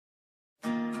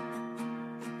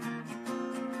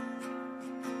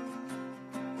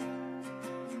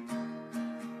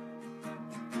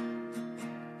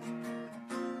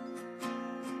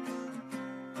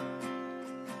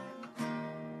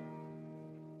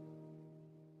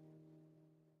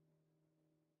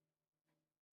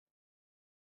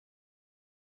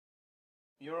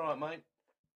You alright, mate?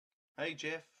 Hey,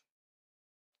 Jeff.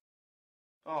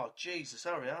 Oh, Jesus,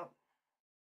 hurry up.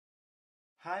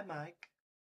 Hi, Mike.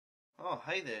 Oh,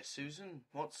 hey there, Susan.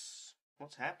 What's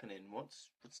happening?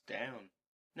 What's down?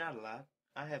 Not a lot.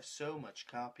 I have so much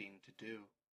copying to do.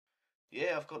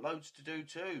 Yeah, I've got loads to do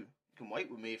too. You can wait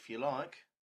with me if you like.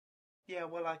 Yeah,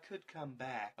 well, I could come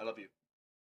back. I love you.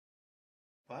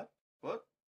 What? What?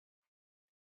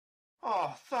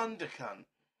 Oh, thunder cunt.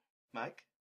 Mike?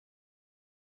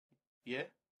 Yeah?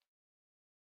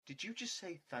 Did you just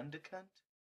say thunder cunt?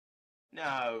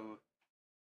 No.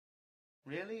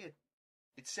 Really?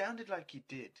 It sounded like you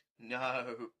did.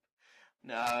 No.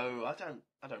 No, I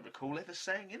don't recall ever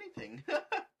saying anything.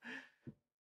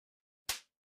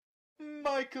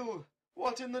 Michael,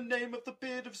 what in the name of the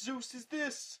beard of Zeus is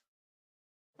this?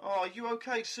 Oh, are you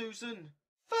okay, Susan?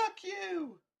 Fuck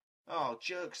you! Oh,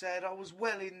 Jerkzad, I was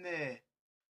well in there.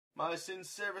 My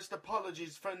sincerest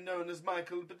apologies, friend known as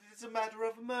Michael, but it is a matter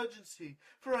of emergency,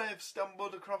 for I have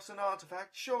stumbled across an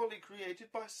artifact surely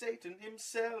created by Satan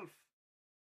himself.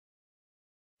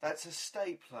 That's a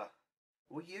stapler.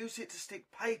 We use it to stick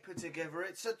paper together.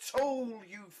 It's a tool,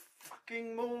 you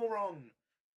fucking moron.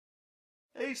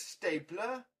 A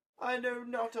stapler? I know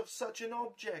not of such an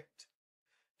object.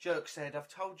 Jerkzad, I've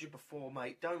told you before,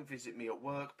 mate, don't visit me at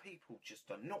work. People just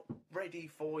are not ready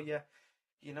for you.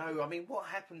 You know, I mean, what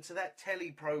happened to that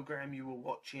telly programme you were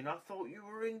watching? I thought you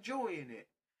were enjoying it.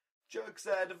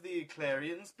 Jerkzad of the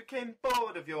Eclarians became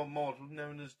bored of your model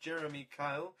known as Jeremy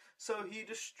Kyle, so he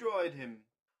destroyed him.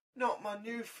 Not my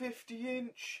new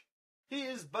 50-inch. He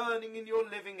is burning in your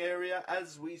living area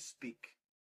as we speak.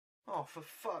 Oh, for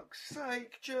fuck's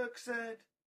sake, Jerkzad.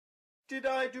 Did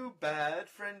I do bad,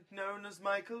 friend known as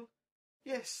Michael?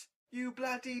 Yes, you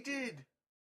bloody did.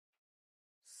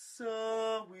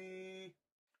 Sorry.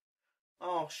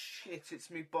 Oh, shit,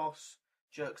 it's me boss.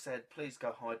 Jerkzad, please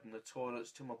go hide in the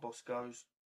toilets till my boss goes.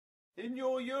 In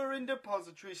your urine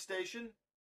depository station?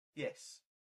 Yes.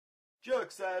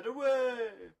 Jerkzad, away!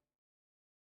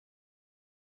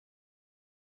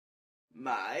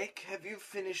 Mike, have you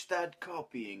finished that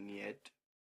copying yet?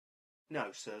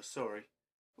 No, sir, sorry.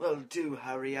 Well, do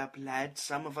hurry up, lad.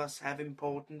 Some of us have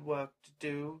important work to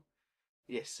do.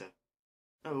 Yes, sir.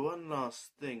 Oh, one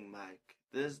last thing, Mike.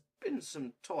 There's been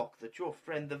some talk that your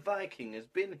friend the Viking has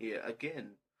been here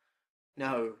again.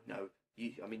 No.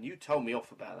 You told me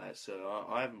off about that, sir.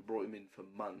 I haven't brought him in for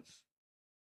months.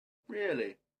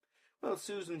 Really? Well,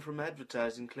 Susan from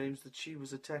advertising claims that she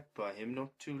was attacked by him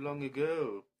not too long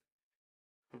ago.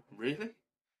 Really?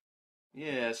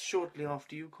 Yes, shortly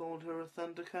after you called her a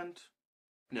thunder cunt.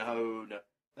 No.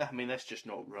 I mean, that's just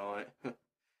not right.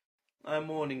 I'm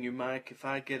warning you, Mike, if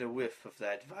I get a whiff of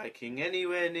that Viking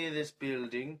anywhere near this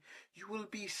building, you will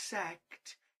be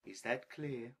sacked. Is that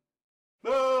clear?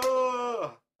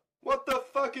 Ah! What the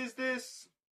fuck is this?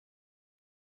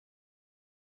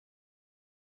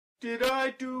 Did I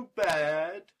do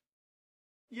bad?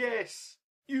 Yes,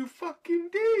 you fucking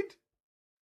did.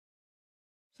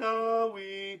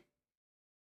 Sorry.